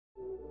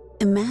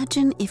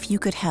Imagine if you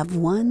could have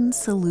one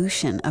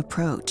solution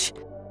approach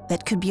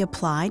that could be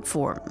applied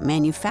for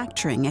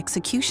manufacturing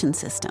execution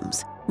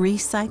systems,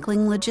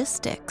 recycling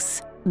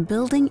logistics,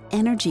 building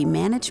energy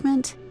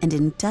management, and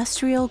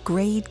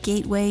industrial-grade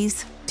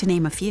gateways, to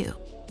name a few.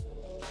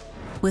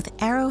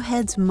 With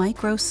Arrowhead's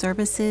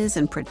microservices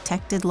and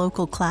protected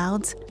local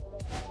clouds,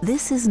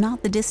 this is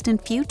not the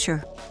distant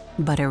future,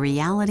 but a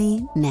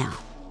reality now.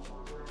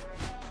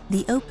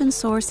 The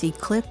open-source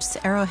Eclipse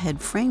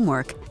Arrowhead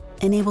framework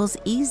enables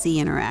easy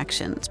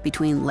interactions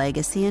between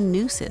legacy and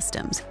new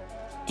systems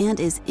and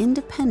is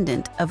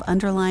independent of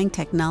underlying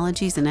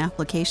technologies and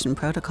application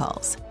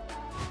protocols.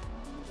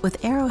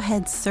 With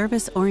Arrowhead's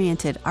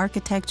service-oriented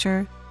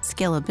architecture,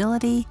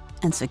 scalability,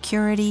 and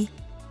security,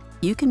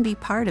 you can be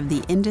part of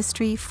the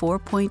Industry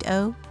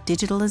 4.0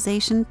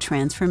 digitalization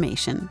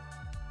transformation.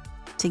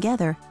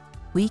 Together,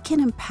 we can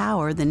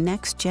empower the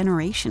next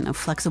generation of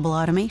flexible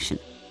automation,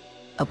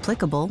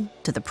 applicable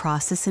to the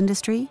process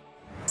industry,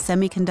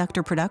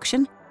 semiconductor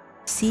production,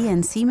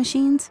 CNC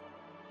machines,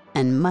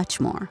 and much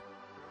more.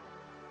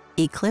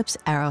 Eclipse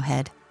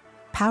Arrowhead,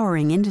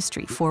 powering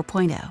Industry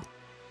 4.0.